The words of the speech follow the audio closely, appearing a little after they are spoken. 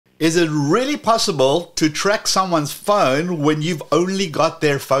Is it really possible to track someone's phone when you've only got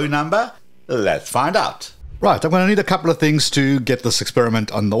their phone number? Let's find out. Right, I'm going to need a couple of things to get this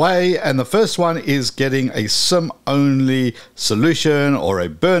experiment on the way, and the first one is getting a SIM-only solution or a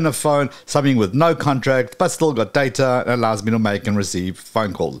burner phone, something with no contract but still got data and allows me to make and receive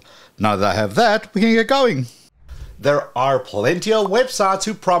phone calls. Now that I have that, we can get going. There are plenty of websites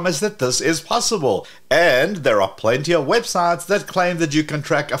who promise that this is possible, and there are plenty of websites that claim that you can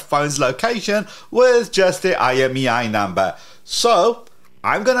track a phone's location with just the IMEI number. So,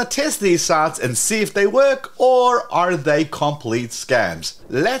 I'm gonna test these sites and see if they work or are they complete scams.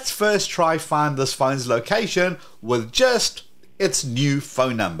 Let's first try find this phone's location with just its new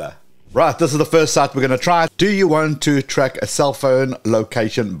phone number. Right, this is the first site we're going to try. Do you want to track a cell phone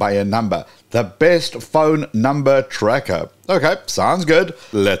location by a number? The best phone number tracker. Okay, sounds good.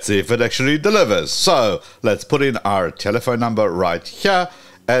 Let's see if it actually delivers. So, let's put in our telephone number right here,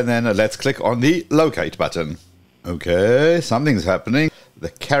 and then let's click on the locate button. Okay, something's happening. The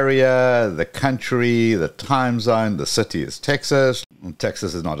carrier, the country, the time zone, the city is Texas.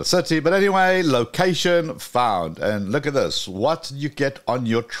 Texas is not a city, but anyway, location found. And look at this. What do you get on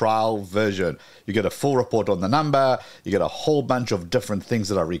your trial version? You get a full report on the number. You get a whole bunch of different things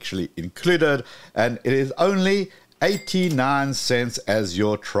that are actually included. And it is only 89 cents as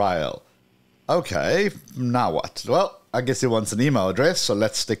your trial. Okay, now what? Well, I guess it wants an email address, so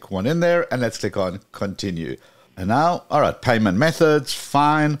let's stick one in there and let's click on continue. And now, all right, payment methods,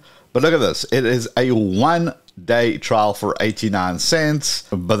 fine. But look at this. It is a 1-day trial for 89 cents.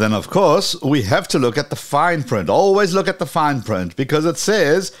 But then, of course, we have to look at the fine print. Always look at the fine print because it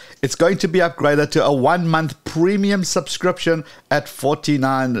says it's going to be upgraded to a 1-month premium subscription at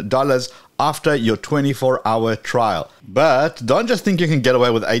 $49 after your 24-hour trial. But don't just think you can get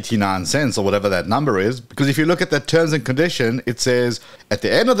away with 89 cents or whatever that number is, because if you look at the terms and condition, it says at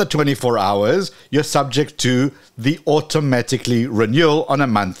the end of the 24 hours, you're subject to the automatically renewal on a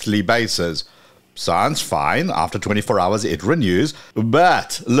monthly basis. Sounds fine. After 24 hours, it renews.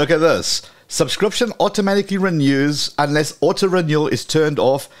 But look at this. Subscription automatically renews unless auto-renewal is turned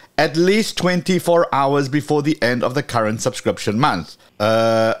off at least 24 hours before the end of the current subscription month.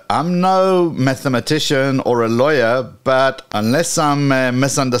 I'm no mathematician or a lawyer, but unless I'm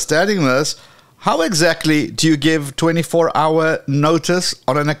misunderstanding this, how exactly do you give 24-hour notice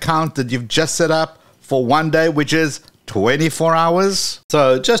on an account that you've just set up for 1 day, which is 24 hours?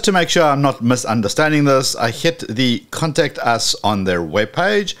 So just to make sure I'm not misunderstanding this, I hit the contact us on their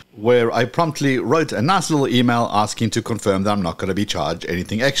webpage, where I promptly wrote a nice little email asking to confirm that I'm not going to be charged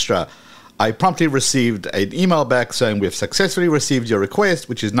anything extra. I promptly received an email back saying we've successfully received your request,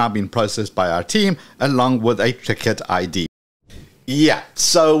 which is now being processed by our team, along with a ticket ID. Yeah,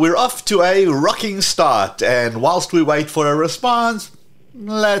 so we're off to a rocking start, and whilst we wait for a response,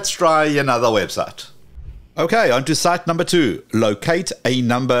 let's try another website. Okay, on to site number 2,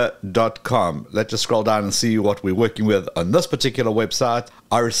 locateanumber.com. Let's just scroll down and see what we're working with on this particular website.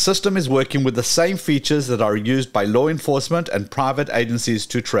 Our system is working with the same features that are used by law enforcement and private agencies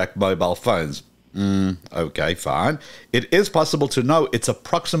to track mobile phones. Okay, fine. It is possible to know its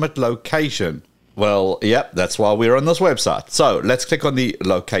approximate location. Well, yep, that's why we're on this website. So let's click on the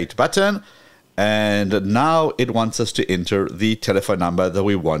locate button. And now it wants us to enter the telephone number that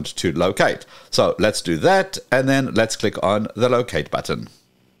we want to locate. So let's do that, and then let's click on the locate button.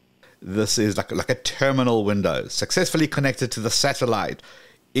 This is like a terminal window, successfully connected to the satellite,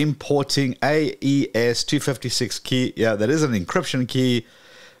 importing AES 256 key. Yeah, that is an encryption key.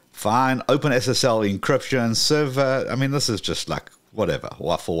 Fine, open SSL encryption server. I mean, this is just like whatever,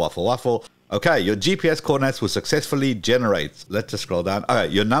 waffle. Okay, your GPS coordinates will successfully generate. Let's just scroll down. Okay,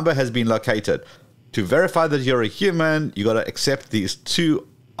 your number has been located. To verify that you're a human, you got to accept these 2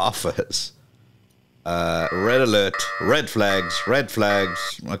 offers. Red alert, red flags.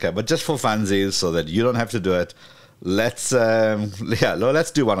 Okay, but just for funsies so that you don't have to do it. Let's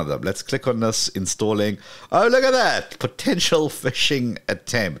do one of them. Let's click on this, installing. Oh, look at that. Potential phishing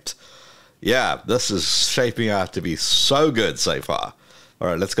attempt. Yeah, this is shaping out to be so good so far. All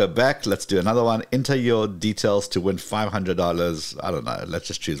right, let's go back. Let's do another one. Enter your details to win $500. I don't know. Let's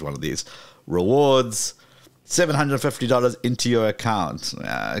just choose one of these. Rewards, $750 into your account.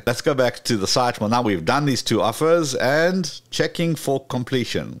 Let's go back to the site. Well, now we've done these 2 offers and checking for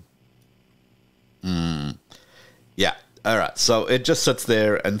completion. Yeah. All right. So it just sits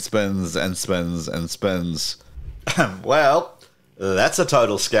there and spins and spins and spins. Well, that's a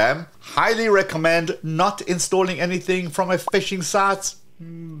total scam. Highly recommend not installing anything from a phishing site.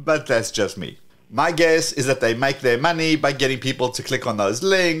 But that's just me. My guess is that they make their money by getting people to click on those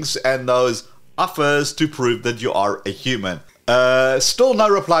links and those offers to prove that you are a human. Still no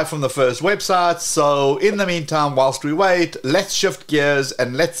reply from the first website, so in the meantime, whilst we wait, let's shift gears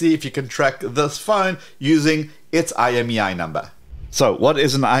and let's see if you can track this phone using its IMEI number. So what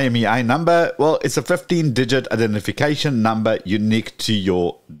is an IMEI number? Well, it's a 15-digit identification number unique to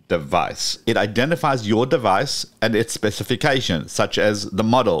your device. It identifies your device and its specifications, such as the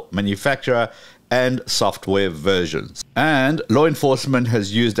model, manufacturer, and software versions. And law enforcement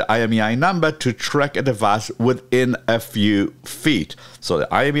has used the IMEI number to track a device within a few feet. So the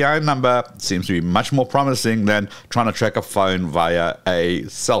IMEI number seems to be much more promising than trying to track a phone via a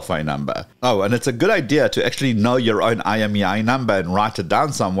cell phone number. Oh, and it's a good idea to actually know your own IMEI number and write it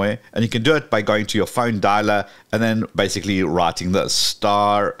down somewhere. And you can do it by going to your phone dialer and then basically writing the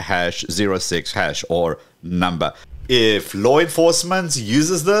 *#06# or number. If law enforcement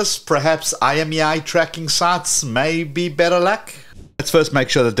uses this, perhaps IMEI tracking sites may be better luck. Let's first make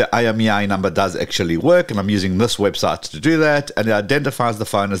sure that the IMEI number does actually work, and I'm using this website to do that, and it identifies the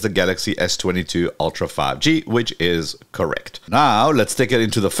phone as the Galaxy S22 Ultra 5G, which is correct. Now, let's take it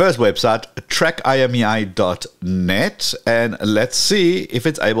into the first website, trackimei.net, and let's see if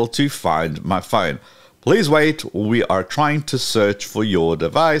it's able to find my phone. Please wait, we are trying to search for your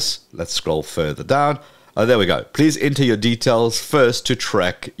device. Let's scroll further down. Oh, there we go. Please enter your details first to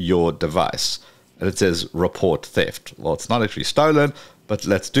track your device. And it says report theft. Well, it's not actually stolen, but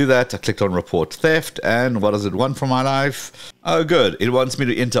let's do that. I clicked on report theft, and what does it want from my life? Oh, good. It wants me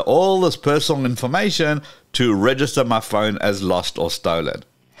to enter all this personal information to register my phone as lost or stolen.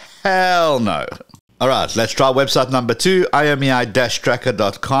 Hell no. All right, let's try website number 2,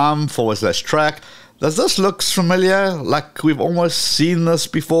 imei-tracker.com/track. Does this look familiar? Like we've almost seen this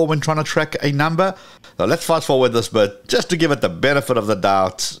before when trying to track a number? So let's fast forward this bit just to give it the benefit of the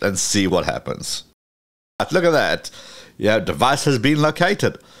doubt and see what happens. Look at that. Your device has been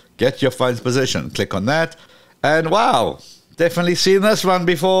located. Get your phone's position. Click on that. And wow, definitely seen this one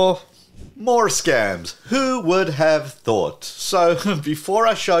before. More scams. Who would have thought? So before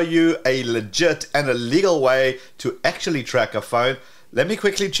I show you a legit and a legal way to actually track a phone, let me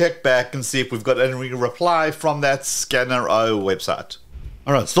quickly check back and see if we've got any reply from that Scanner O website.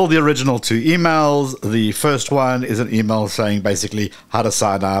 All right, still the original 2 emails. The first one is an email saying basically how to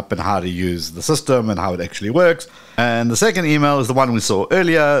sign up and how to use the system and how it actually works. And the second email is the one we saw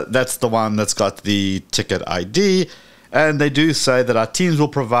earlier. That's the one that's got the ticket ID. And they do say that our teams will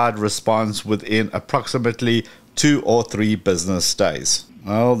provide response within approximately 2 or 3 business days.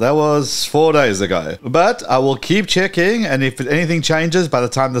 Well, that was 4 days ago. But I will keep checking, and if anything changes by the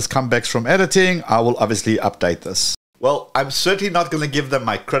time this comes back from editing, I will obviously update this. Well, I'm certainly not going to give them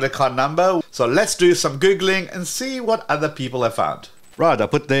my credit card number, so let's do some Googling and see what other people have found. Right, I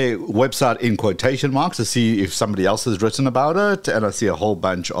put their website in quotation marks to see if somebody else has written about it, and I see a whole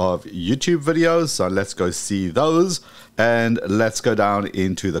bunch of YouTube videos, so let's go see those, and let's go down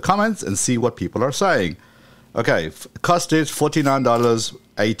into the comments and see what people are saying. Okay, cost is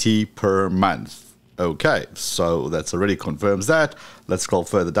 $49.80 per month. Okay, so that's already confirms that. Let's scroll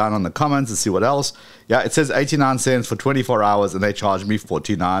further down on the comments and see what else. Yeah, it says 89 cents for 24 hours and they charge me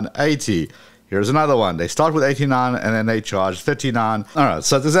 $49.80. Here's another one. They start with 89 and then they charge 39. All right,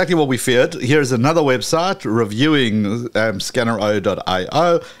 so that's exactly what we feared. Here's another website reviewing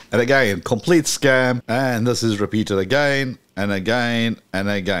scannero.io. And again, complete scam. And this is repeated again and again and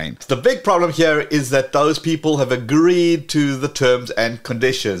again. The big problem here is that those people have agreed to the terms and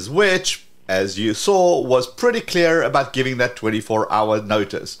conditions, which, as you saw, was pretty clear about giving that 24-hour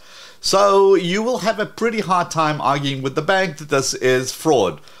notice. So you will have a pretty hard time arguing with the bank that this is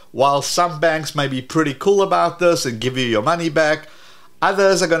fraud. While some banks may be pretty cool about this and give you your money back,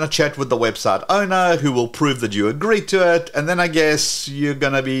 others are going to chat with the website owner who will prove that you agreed to it, and then I guess you're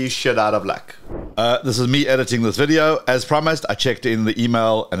going to be shit out of luck. This is me editing this video. As promised, I checked in the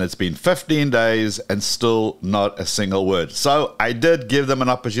email and it's been 15 days and still not a single word. So I did give them an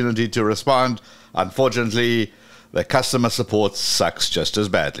opportunity to respond. Unfortunately, the customer support sucks just as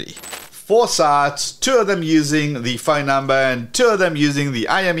badly. 4 sites, 2 of them using the phone number and 2 of them using the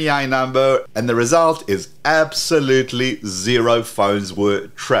IMEI number, and the result is absolutely 0 phones were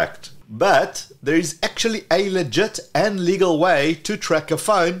tracked. But there is actually a legit and legal way to track a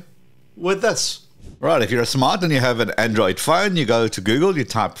phone with this. Right, if you're smart and you have an Android phone, you go to Google, you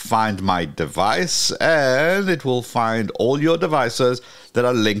type find my device, and it will find all your devices that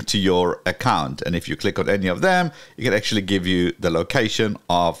are linked to your account. And if you click on any of them, it can actually give you the location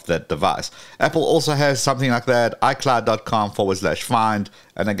of that device. Apple also has something like that, iCloud.com/find,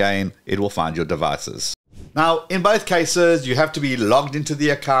 and again, it will find your devices. Now, in both cases, you have to be logged into the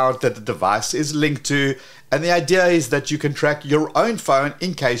account that the device is linked to, and the idea is that you can track your own phone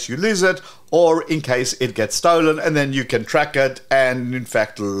in case you lose it or in case it gets stolen, and then you can track it and in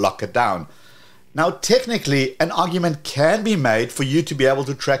fact lock it down. Now, technically, an argument can be made for you to be able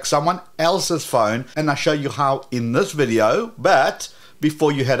to track someone else's phone, and I'll show you how in this video. But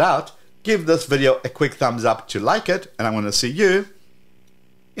before you head out, give this video a quick thumbs up to like it, and I'm going to see you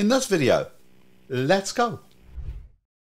in this video. Let's go.